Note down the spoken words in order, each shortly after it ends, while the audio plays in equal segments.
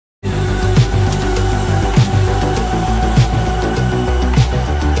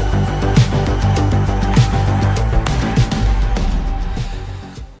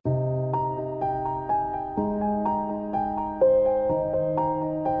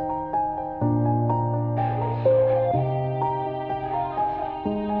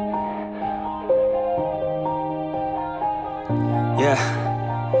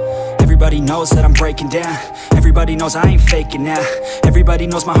Yeah. Everybody knows that I'm breaking down. Everybody knows I ain't faking now. Everybody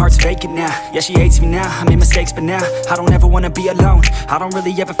knows my heart's vacant now. Yeah, she hates me now, I made mistakes but now I don't ever wanna be alone. I don't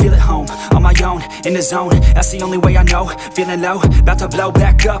really ever feel at home. On my own, in the zone, that's the only way I know. Feeling low, about to blow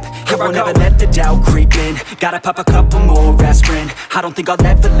back up. I won't ever let the doubt creep in. Gotta pop a couple more aspirin. I don't think I'll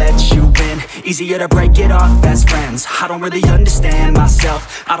ever let you in. Easier to break it off best friends. I don't really understand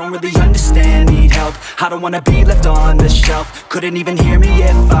myself. I don't really understand, need help. I don't wanna be left on the shelf. Couldn't even hear me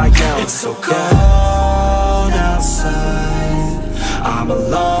if I yelled. It's so cold outside, I'm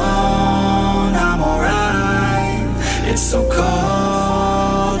alone, I'm alright. It's so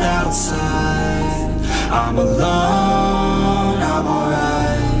cold outside, I'm alone, I'm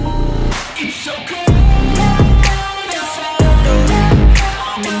alright. It's so cold.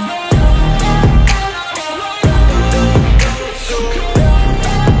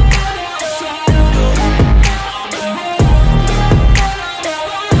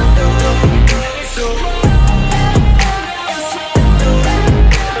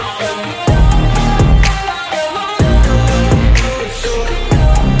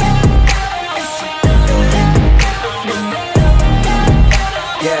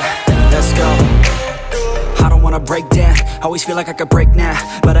 Break down, always feel like I could break now,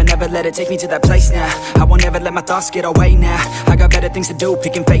 but I never let it take me to that place now. I won't ever let my thoughts get away now. I got better things to do,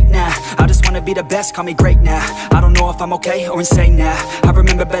 picking fate now. I just wanna be the best, call me great now. I don't know if I'm okay or insane now. I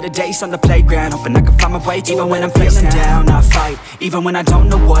remember better days on the playground, hoping I can find my way. Even when I'm feeling down, I fight. Even when I don't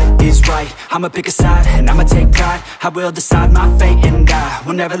know what is right, I'ma pick a side and I'ma take pride. I will decide my fate and I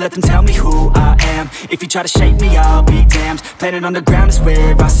will never let them tell me who I am. If you try to shape me, I'll be damned. Planet on the ground is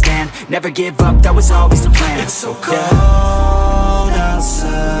where I stand. Never give up, that was always the plan. It's so cold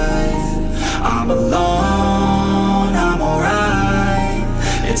outside, I'm alone, I'm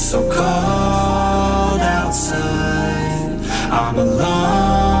alright. It's so cold outside, I'm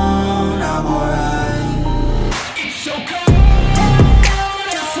alone, I'm alright. It's so cold.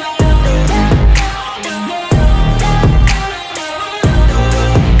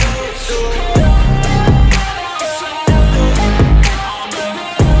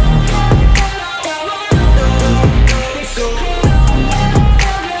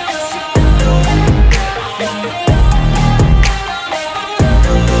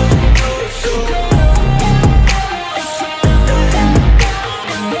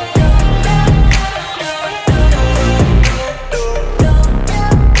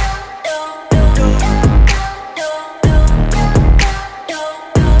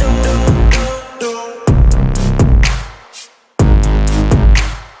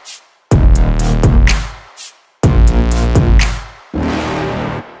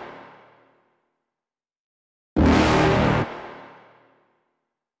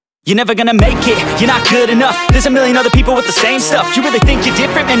 You're never gonna make it, you're not good enough. There's a million other people with the same stuff. You really think you're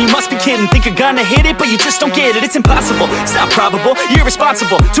different? Man, you must be kidding. Think you're gonna hit it, but you just don't get it. It's impossible, it's not probable, you're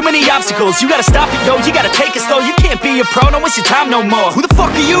irresponsible. Too many obstacles, you gotta stop it, yo. You gotta take it slow, you can't be a pro. Don't waste your time no more. Who the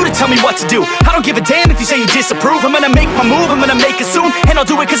fuck are you to tell me what to do? I don't give a damn if you say you disapprove. I'm gonna make my move, I'm gonna make it soon. And I'll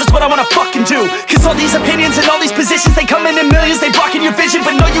do it cause it's what I wanna fucking do. Cause all these opinions and all these positions, they come in millions, they blocking your vision.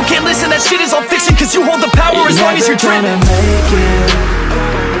 But no, you can't listen, that shit is all fiction. Cause you hold the power as long as you're dreaming. Make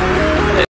it.